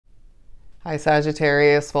Hi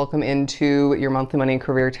Sagittarius, welcome into your monthly money and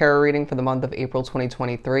career tarot reading for the month of April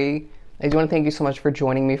 2023. I do want to thank you so much for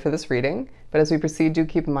joining me for this reading, but as we proceed, do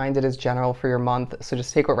keep in mind it is general for your month, so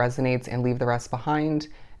just take what resonates and leave the rest behind.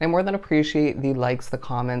 And I more than appreciate the likes, the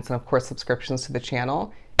comments, and of course subscriptions to the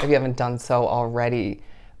channel if you haven't done so already.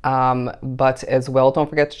 But as well, don't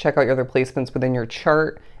forget to check out your other placements within your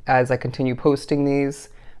chart as I continue posting these.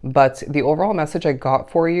 But the overall message I got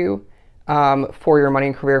for you for your money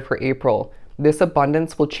and career for April. This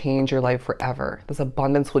abundance will change your life forever. This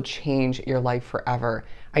abundance will change your life forever.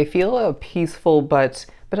 I feel a peaceful but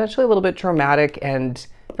potentially a little bit dramatic and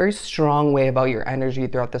very strong way about your energy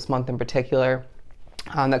throughout this month in particular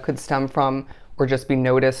that could stem from or just be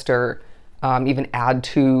noticed or even add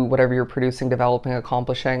to whatever you're producing, developing,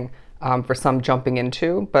 accomplishing. For some jumping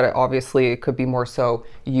into, but obviously it could be more so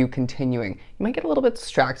you continuing. You might get a little bit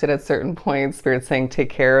distracted at certain points. Spirit's saying take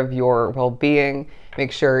care of your well-being,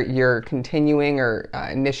 make sure you're continuing or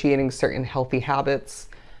initiating certain healthy habits,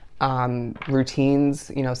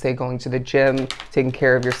 routines, say going to the gym, taking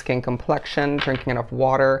care of your skin complexion, drinking enough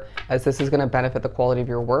water, as this is going to benefit the quality of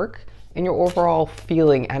your work and your overall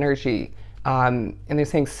feeling, energy. And they're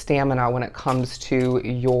saying stamina when it comes to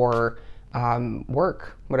your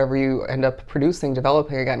work, whatever you end up producing,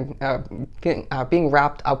 developing, again, being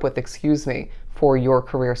wrapped up with, for your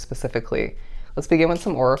career specifically. Let's begin with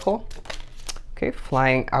some oracle. Okay,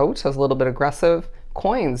 flying out, as a little bit aggressive.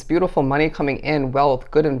 Coins, beautiful money coming in, wealth,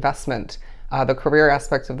 good investment. The career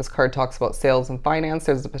aspect of this card talks about sales and finance.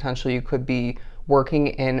 There's the potential you could be working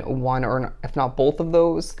in one or if not both of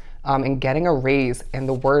those, and getting a raise, and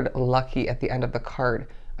the word lucky at the end of the card.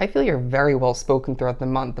 I feel you're very well spoken throughout the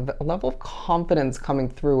month, a level of confidence coming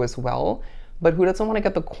through as well. But who doesn't want to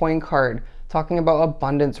get the coin card talking about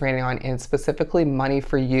abundance raining on and specifically money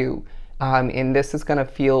for you? And this is going to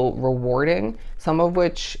feel rewarding, some of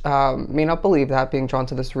which may not believe that being drawn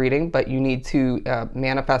to this reading, but you need to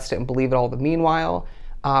manifest it and believe it all the meanwhile.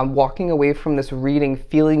 Walking away from this reading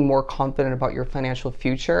feeling more confident about your financial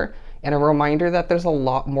future, and a reminder that there's a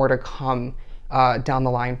lot more to come down the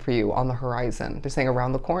line for you on the horizon. They're saying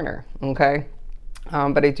around the corner, okay?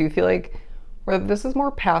 But I do feel like this is more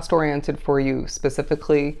past oriented for you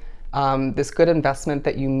specifically. This good investment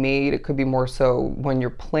that you made, it could be more so when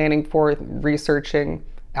you're planning for it, researching,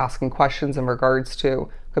 asking questions in regards to,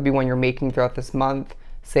 could be when you're making throughout this month,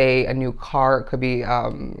 say a new car, it could be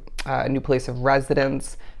a new place of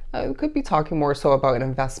residence. It could be talking more so about an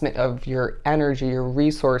investment of your energy, your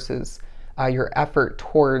resources, your effort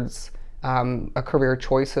towards a career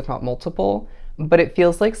choice, if not multiple, but it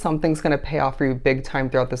feels like something's going to pay off for you big time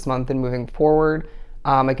throughout this month and moving forward.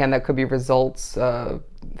 Again, that could be results,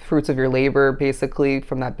 fruits of your labor, basically,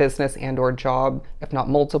 from that business and or job, if not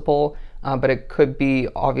multiple, but it could be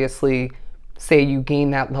obviously, say you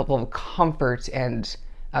gain that level of comfort and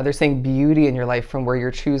they're saying beauty in your life from where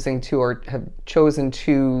you're choosing to or have chosen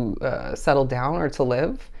to settle down or to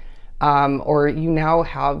live. Or you now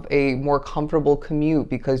have a more comfortable commute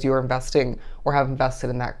because you're investing or have invested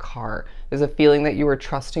in that car. There's a feeling that you are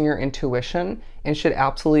trusting your intuition and should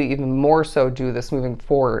absolutely even more so do this moving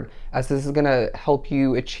forward, as this is going to help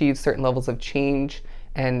you achieve certain levels of change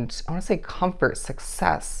and I want to say comfort,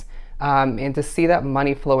 success. And to see that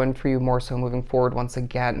money flow in for you more so moving forward once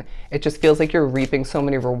again, it just feels like you're reaping so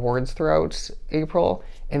many rewards throughout April,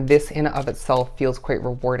 and this in and of itself feels quite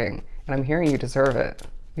rewarding. And I'm hearing you deserve it.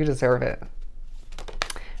 You deserve it.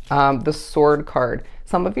 The sword card.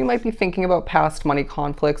 Some of you might be thinking about past money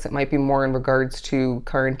conflicts. It might be more in regards to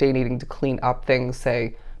current day needing to clean up things,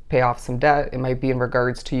 say pay off some debt. It might be in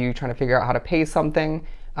regards to you trying to figure out how to pay something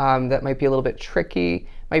that might be a little bit tricky.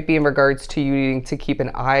 Might be in regards to you needing to keep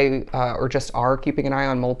an eye or just are keeping an eye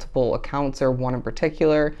on multiple accounts or one in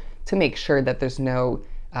particular to make sure that there's no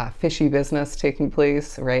fishy business taking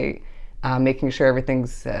place, right? Making sure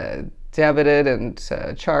everything's debited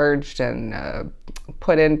and charged and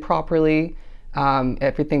put in properly.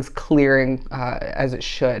 Everything's clearing as it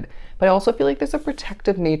should. But I also feel like there's a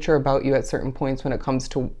protective nature about you at certain points when it comes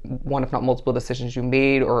to one, if not multiple decisions you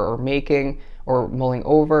made or making or mulling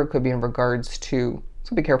over. It could be in regards to,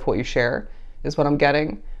 so be careful what you share, is what I'm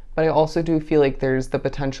getting. But I also do feel like there's the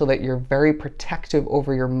potential that you're very protective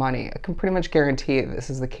over your money. I can pretty much guarantee this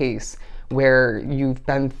is the case, where you've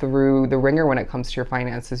been through the ringer when it comes to your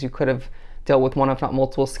finances. You could have dealt with one, if not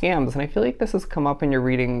multiple scams. And I feel like this has come up in your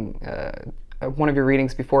reading, one of your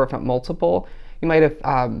readings before, if not multiple. You might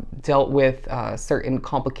have dealt with certain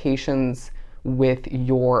complications with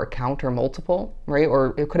your account or multiple, right?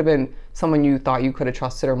 Or it could have been someone you thought you could have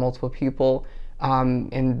trusted or multiple people,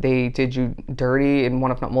 and they did you dirty in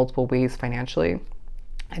one, if not multiple ways financially.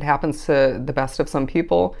 It happens to the best of some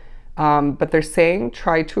people. But they're saying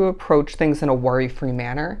try to approach things in a worry-free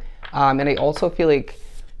manner. And I also feel like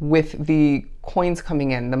with the coins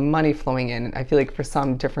coming in, the money flowing in, I feel like for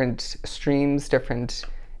some different streams, different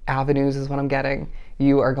avenues is what I'm getting.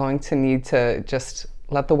 You are going to need to just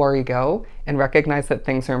let the worry go and recognize that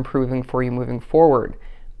things are improving for you moving forward.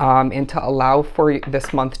 And to allow for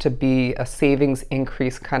this month to be a savings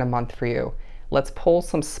increase kind of month for you. Let's pull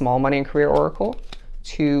some small money and career oracle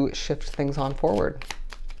to shift things on forward.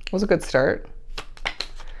 It was a good start.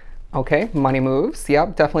 Okay, money moves.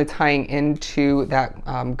 Yep, definitely tying into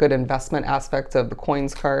that good investment aspect of the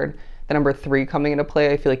coins card. The number 3 coming into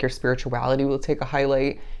play, I feel like your spirituality will take a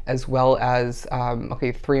highlight, as well as,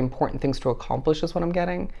 okay, 3 important things to accomplish is what I'm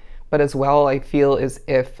getting. But as well, I feel as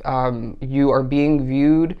if you are being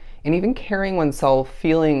viewed and even carrying oneself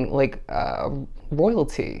feeling like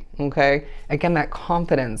royalty, okay? Again, that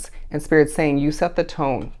confidence and Spirit saying you set the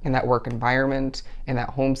tone in that work environment, in that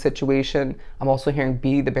home situation. I'm also hearing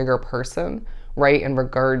be the bigger person, right? In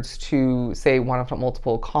regards to, say, one of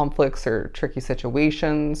multiple conflicts or tricky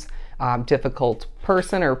situations, difficult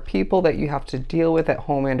person or people that you have to deal with at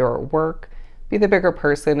home and or at work. Be the bigger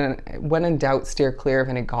person, and when in doubt, steer clear of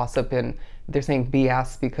any gossip and they're saying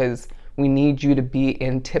BS, because we need you to be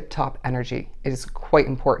in tip-top energy. It is quite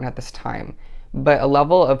important at this time. But a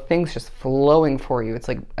level of things just flowing for you. It's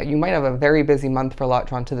like you might have a very busy month for a lot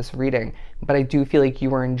drawn to this reading, but I do feel like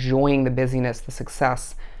you are enjoying the busyness, the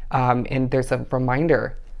success, and there's a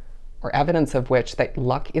reminder or evidence of which that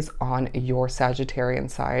luck is on your Sagittarian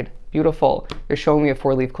side. Beautiful. You're showing me a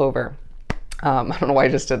 4-leaf clover. I don't know why I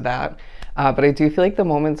just did that. But I do feel like the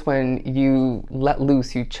moments when you let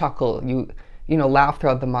loose, you chuckle, you laugh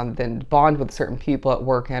throughout the month and bond with certain people at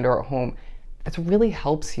work and or at home, it really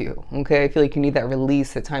helps you, okay? I feel like you need that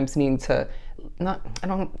release at times, needing to, I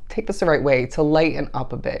don't take this the right way, to lighten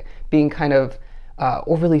up a bit, being kind of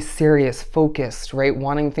overly serious, focused, right?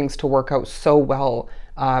 Wanting things to work out so well,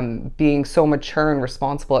 being so mature and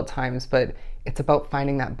responsible at times, but it's about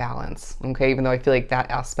finding that balance, okay? Even though I feel like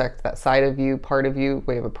that aspect, that side of you, part of you,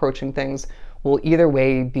 way of approaching things, will either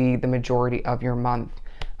way be the majority of your month.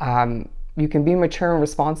 You can be mature and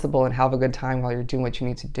responsible and have a good time while you're doing what you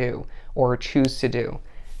need to do or choose to do.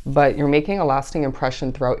 But you're making a lasting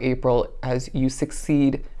impression throughout April as you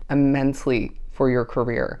succeed immensely for your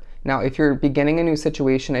career. Now, if you're beginning a new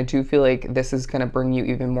situation, I do feel like this is going to bring you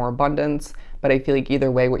even more abundance, but I feel like either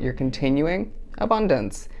way, what you're continuing,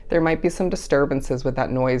 abundance. There might be some disturbances with that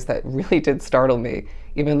noise that really did startle me,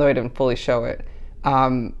 even though I didn't fully show it.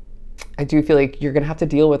 I do feel like you're going to have to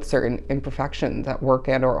deal with certain imperfections at work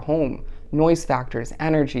and or at home, noise factors,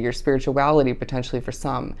 energy, your spirituality potentially for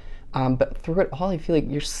some. But through it all, I feel like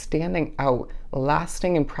you're standing out,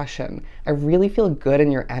 lasting impression. I really feel good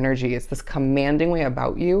in your energy. It's this commanding way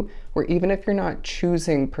about you, where even if you're not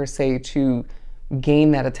choosing per se to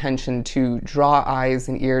gain that attention, to draw eyes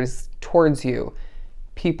and ears towards you,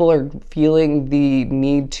 people are feeling the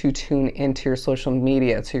need to tune into your social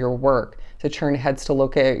media, to your work, to turn heads to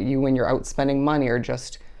look at you when you're out spending money or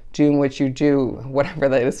just doing what you do, whatever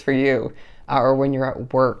that is for you, or when you're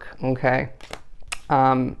at work, okay?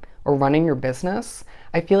 Or running your business.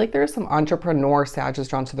 I feel like there are some entrepreneur Sagittarius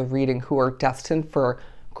drawn to the reading who are destined for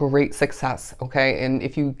great success, okay? And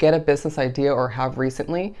if you get a business idea or have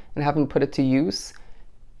recently and haven't put it to use,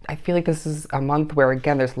 I feel like this is a month where,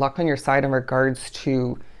 again, there's luck on your side in regards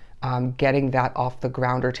to getting that off the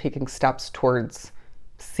ground or taking steps towards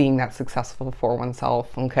seeing that successful for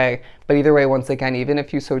oneself, okay? But either way, once again, even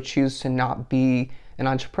if you so choose to not be an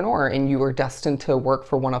entrepreneur and you are destined to work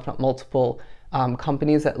for one of multiple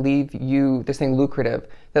companies that leave you, they're saying lucrative,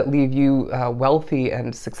 that leave you wealthy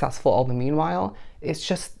and successful all the meanwhile, it's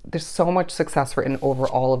just, there's so much success written over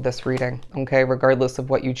all of this reading, okay? Regardless of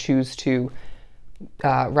what you choose to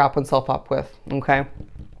wrap oneself up with, okay?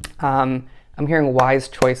 I'm hearing wise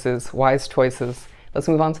choices, wise choices. Let's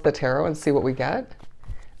move on to the tarot and see what we get.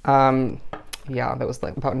 Yeah, that was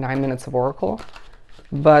like about 9 minutes of oracle.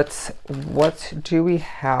 But what do we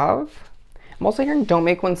have? I'm also hearing don't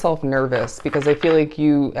make oneself nervous, because I feel like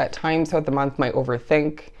you at times throughout the month might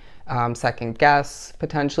overthink, second guess,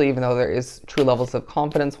 potentially, even though there is true levels of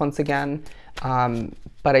confidence once again.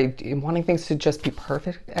 But I'm wanting things to just be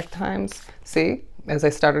perfect at times. See, as I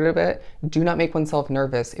started a bit, do not make oneself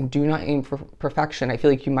nervous and do not aim for perfection. I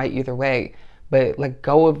feel like you might either way, but let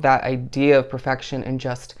go of that idea of perfection and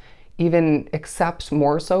just even accept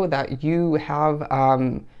more so that you have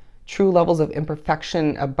true levels of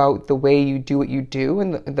imperfection about the way you do what you do,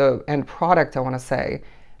 and the end product, I want to say,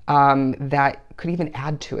 that could even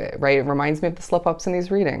add to it, right? It reminds me of the slip-ups in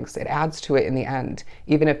these readings. It adds to it in the end,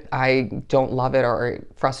 even if I don't love it or it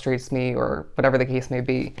frustrates me or whatever the case may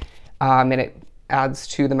be. and it adds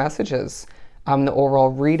to the messages. The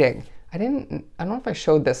overall reading. I don't know if I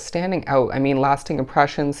showed this, standing out. I mean, lasting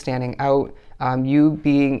impressions, standing out, you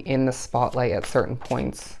being in the spotlight at certain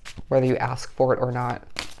points, whether you ask for it or not.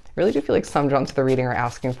 I really do feel like some drawn to the reading are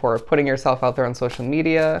asking for it. Putting yourself out there on social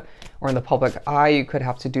media or in the public eye, you could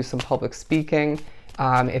have to do some public speaking.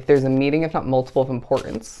 If there's a meeting, if not multiple, of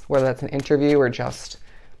importance, whether that's an interview or just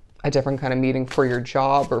a different kind of meeting for your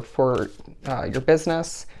job or for your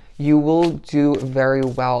business, you will do very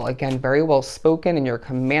well. Again, very well spoken, and you're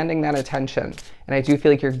commanding that attention. And I do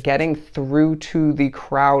feel like you're getting through to the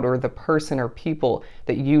crowd or the person or people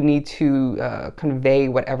that you need to convey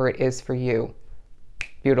whatever it is for you.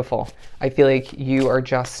 Beautiful. I feel like you are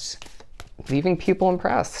just leaving people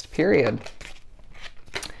impressed, period.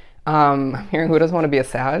 I'm hearing who doesn't want to be a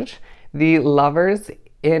Sag? The Lovers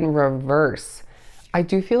in reverse. I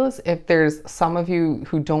do feel as if there's some of you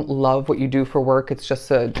who don't love what you do for work. It's just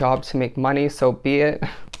a job to make money, so be it.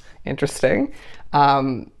 Interesting.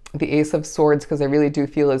 The Ace of Swords, because I really do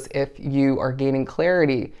feel as if you are gaining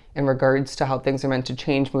clarity in regards to how things are meant to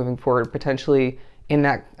change moving forward, potentially in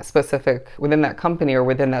that specific, within that company or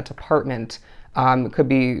within that department. It could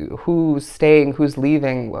be who's staying, who's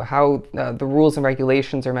leaving, how the rules and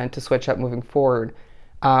regulations are meant to switch up moving forward.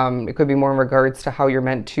 It could be more in regards to how you're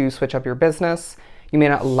meant to switch up your business. You may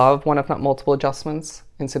not love one, if not multiple adjustments.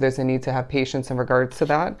 And so there's a need to have patience in regards to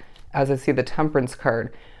that, as I see the Temperance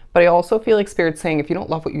card. But I also feel like Spirit's saying if you don't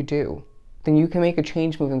love what you do, then you can make a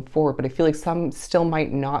change moving forward. But I feel like some still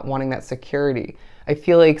might not wanting that security. I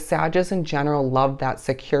feel like Sages in general love that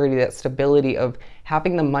security, that stability of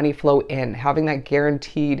having the money flow in, having that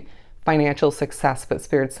guaranteed financial success. But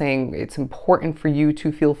Spirit's saying it's important for you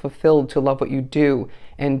to feel fulfilled, to love what you do,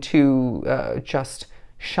 and to just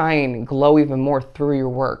shine, glow even more through your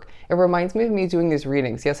work. It reminds me of me doing these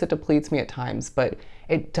readings. Yes, it depletes me at times, but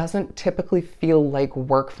it doesn't typically feel like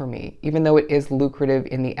work for me, even though it is lucrative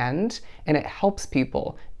in the end, and it helps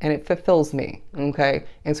people, and it fulfills me, okay?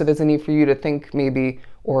 And so there's a need for you to think maybe,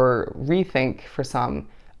 or rethink for some,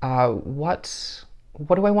 what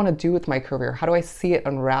do I want to do with my career? How do I see it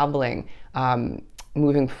unraveling,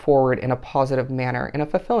 moving forward in a positive manner, in a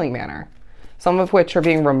fulfilling manner? Some of which are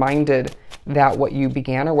being reminded that what you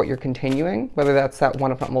began or what you're continuing, whether that's that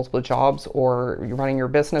one, if not multiple jobs, or you're running your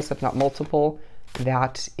business, if not multiple,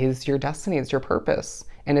 that is your destiny, it's your purpose.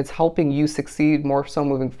 And it's helping you succeed more so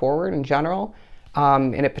moving forward in general.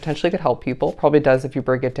 And it potentially could help people, probably does if you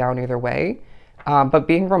break it down either way. But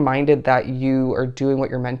being reminded that you are doing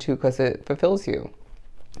what you're meant to because it fulfills you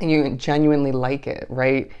and you genuinely like it,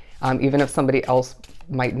 right? Even if somebody else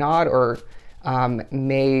might not, or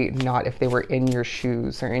may not if they were in your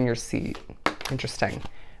shoes or in your seat. Interesting.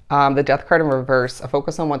 The Death card in reverse, a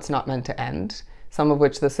focus on what's not meant to end, some of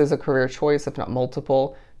which this is a career choice, if not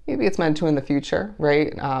multiple. Maybe it's meant to in the future,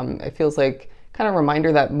 right? It feels like kind of a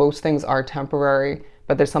reminder that most things are temporary,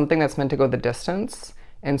 but there's something that's meant to go the distance.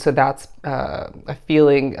 And so that's a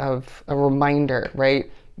feeling of a reminder, right?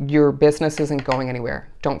 Your business isn't going anywhere.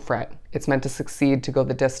 Don't fret. It's meant to succeed, to go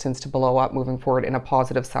the distance, to blow up moving forward in a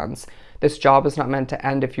positive sense. This job is not meant to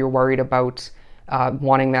end if you're worried about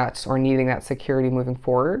wanting that or needing that security moving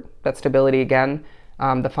forward. That stability again,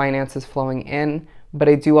 the finances flowing in. But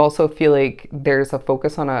I do also feel like there's a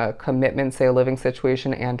focus on a commitment, say a living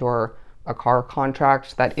situation and or a car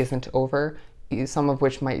contract that isn't over, some of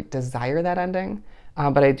which might desire that ending.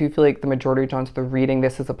 But I do feel like the majority drawn to the reading,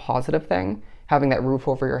 this is a positive thing. Having that roof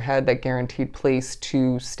over your head, that guaranteed place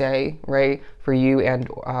to stay, right, for you and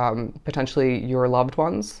potentially your loved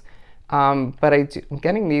ones. But I'm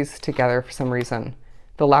getting these together for some reason.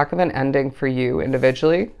 The lack of an ending for you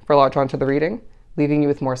individually, for a lot drawn to the reading, leaving you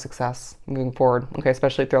with more success moving forward, okay,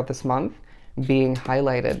 especially throughout this month, being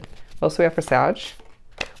highlighted. What else do we have for Sag?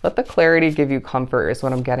 Let the clarity give you comfort is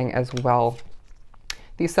what I'm getting as well.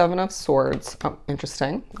 The Seven of Swords, oh,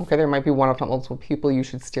 interesting. Okay, there might be one, if not multiple people you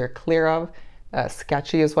should steer clear of.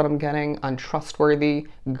 Sketchy is what I'm getting, untrustworthy,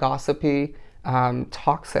 gossipy,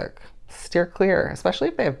 toxic. Steer clear, especially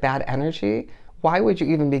if they have bad energy. Why would you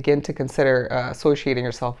even begin to consider associating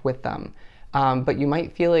yourself with them? But you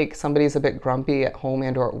might feel like somebody's a bit grumpy at home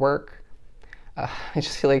and or at work. I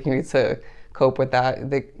just feel like you need to cope with that.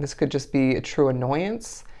 This could just be a true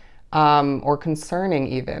annoyance or concerning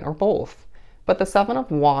even, or both. But the Seven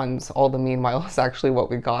of Wands, all the meanwhile, is actually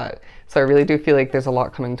what we got. So I really do feel like there's a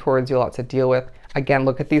lot coming towards you, a lot to deal with. Again,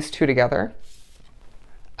 look at these two together.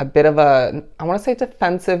 A bit of a, I want to say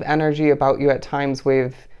defensive energy about you at times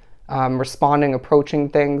with responding, approaching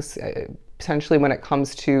things, potentially when it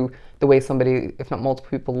comes to the way somebody, if not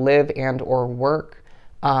multiple people, live and or work.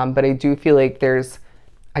 But I do feel like there's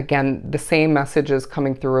Again, the same message is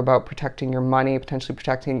coming through about protecting your money, potentially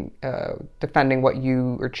protecting, defending what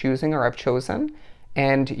you are choosing or have chosen,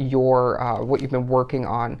 and your what you've been working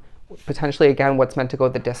on. Potentially, again, what's meant to go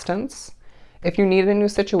the distance. If you need a new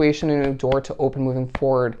situation, a new door to open moving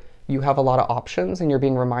forward, you have a lot of options, and you're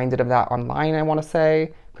being reminded of that online, I want to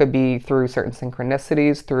say. Could be through certain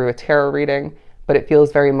synchronicities, through a tarot reading, but it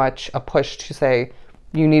feels very much a push to say,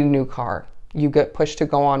 you need a new car. You get pushed to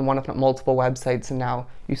go on one if not multiple websites, and now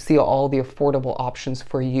you see all the affordable options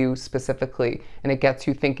for you specifically, and it gets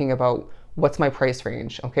you thinking about what's my price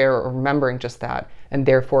range, okay, or remembering just that, and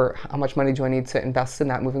therefore how much money do I need to invest in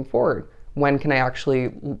that moving forward? When can I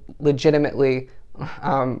actually legitimately,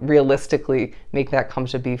 realistically make that come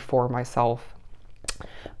to be for myself?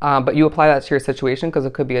 But you apply that to your situation because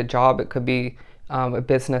it could be a job, it could be a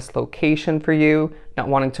business location for you, not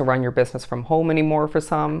wanting to run your business from home anymore for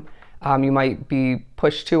some. You might be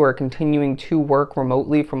pushed to or continuing to work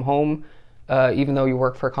remotely from home, even though you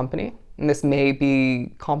work for a company. And this may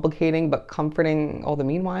be complicating, but comforting all the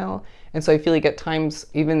meanwhile. And so I feel like at times,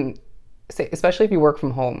 even, especially if you work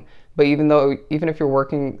from home, but even if you're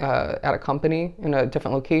working at a company in a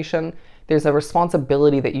different location, there's a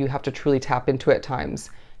responsibility that you have to truly tap into at times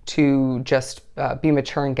to just be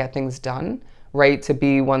mature and get things done. Right, to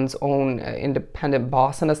be one's own independent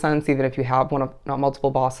boss in a sense, even if you have not multiple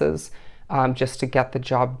bosses, just to get the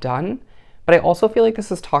job done. But I also feel like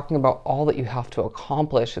this is talking about all that you have to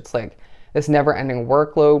accomplish. It's like this never-ending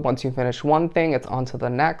workload. Once you finish one thing, it's on to the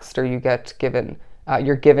next, or you're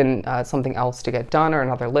given something else to get done, or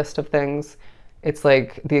another list of things. It's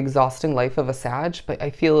like the exhausting life of a Sag, but I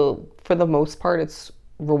feel for the most part it's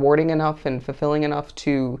rewarding enough and fulfilling enough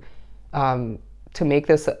to make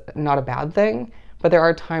this not a bad thing, but there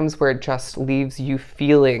are times where it just leaves you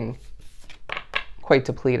feeling quite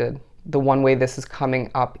depleted. The one way this is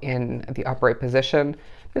coming up in the upright position,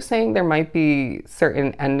 they're saying there might be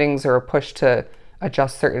certain endings or a push to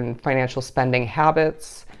adjust certain financial spending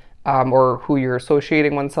habits, or who you're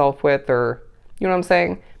associating oneself with, or you know what I'm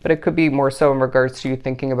saying? But it could be more so in regards to you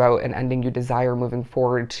thinking about an ending you desire moving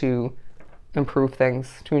forward to improve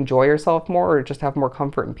things, to enjoy yourself more, or just have more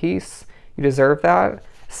comfort and peace. You deserve that,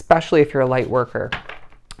 especially if you're a light worker.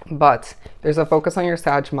 But there's a focus on your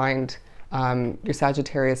Sag mind, your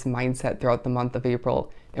Sagittarius mindset throughout the month of April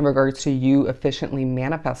in regards to you efficiently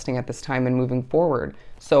manifesting at this time and moving forward.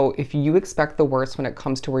 So if you expect the worst when it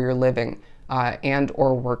comes to where you're living and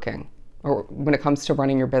or working, or when it comes to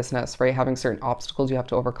running your business, right, having certain obstacles you have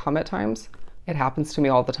to overcome at times, it happens to me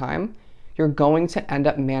all the time, you're going to end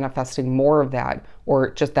up manifesting more of that,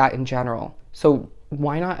 or just that in general. So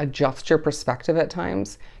why not adjust your perspective at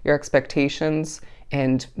times, your expectations,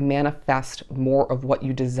 and manifest more of what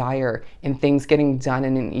you desire and things getting done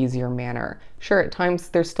in an easier manner. Sure, at times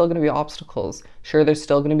there's still going to be obstacles. Sure, there's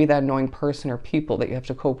still going to be that annoying person or people that you have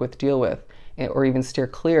to cope with, deal with, or even steer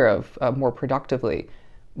clear of more productively.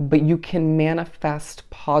 But you can manifest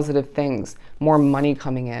positive things, more money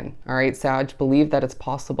coming in, all right, Sag? Believe that it's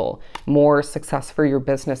possible. More success for your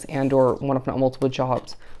business and or one if not multiple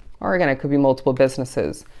jobs. Or again, it could be multiple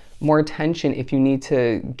businesses. More attention if you need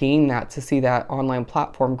to gain that to see that online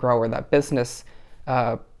platform grow or that business,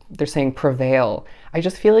 they're saying prevail. I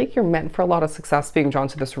just feel like you're meant for a lot of success being drawn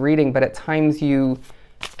to this reading, but at times you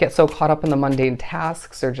get so caught up in the mundane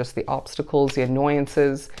tasks or just the obstacles, the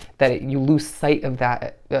annoyances, that you lose sight of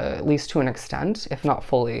that, at least to an extent, if not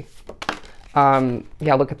fully.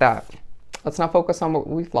 Yeah, look at that. Let's not focus on what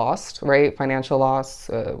we've lost, right? Financial loss,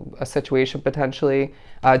 a situation potentially.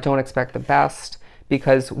 Don't expect the best,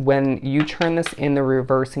 because when you turn this in the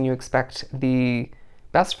reverse and you expect the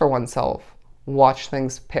best for oneself, watch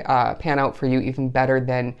things pan out for you even better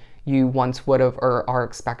than you once would have or are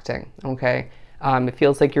expecting, okay? It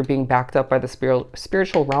feels like you're being backed up by the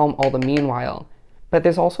spiritual realm all the meanwhile. But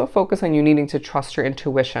there's also a focus on you needing to trust your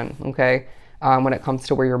intuition, okay? When it comes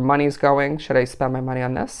to where your money's going, should I spend my money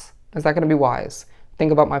on this? Is that going to be wise?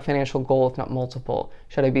 Think about my financial goal, if not multiple.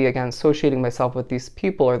 Should I be, again, associating myself with these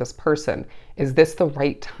people or this person? Is this the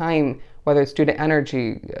right time, whether it's due to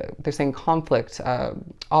energy, they're saying conflict,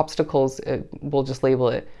 obstacles, we'll just label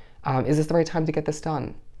it. Is this the right time to get this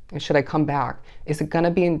done? Should I come back? Is it going to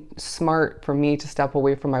be smart for me to step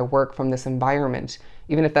away from my work, from this environment,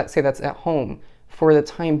 even if that's at home, for the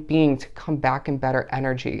time being, to come back in better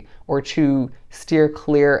energy, or to steer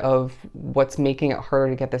clear of what's making it harder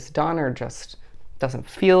to get this done or just doesn't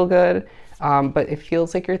feel good? But it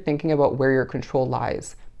feels like you're thinking about where your control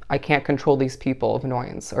lies. I can't control these people of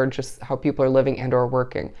annoyance, or just how people are living and or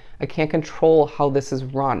working. I can't control how this is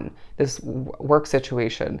run, this work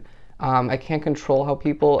situation. I can't control how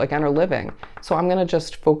people, again, are living. So I'm going to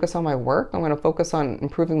just focus on my work. I'm going to focus on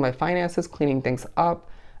improving my finances, cleaning things up,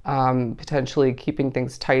 potentially keeping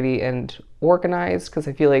things tidy and organized, because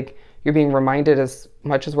I feel like you're being reminded, as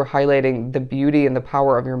much as we're highlighting the beauty and the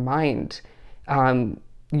power of your mind,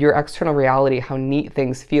 your external reality, how neat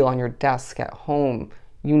things feel on your desk, at home,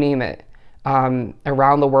 you name it,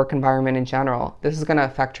 around the work environment in general. This is going to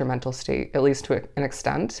affect your mental state, at least to an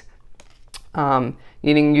extent.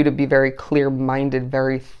 Needing you to be very clear-minded,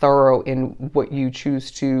 very thorough in what you choose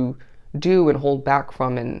to do and hold back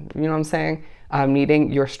from, and you know what I'm saying?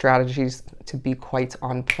 Needing your strategies to be quite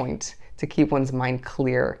on point, to keep one's mind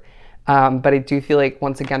clear. But I do feel like,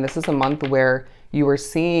 once again, this is a month where you are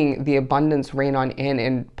seeing the abundance rain on in,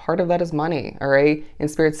 and part of that is money, all right?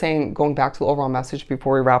 And Spirit's saying, going back to the overall message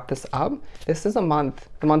before we wrap this up, this is a month,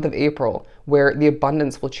 the month of April, where the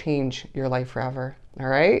abundance will change your life forever, all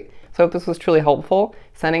right? So I hope this was truly helpful.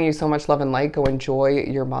 Sending you so much love and light. Go enjoy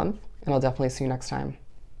your month, and I'll definitely see you next time.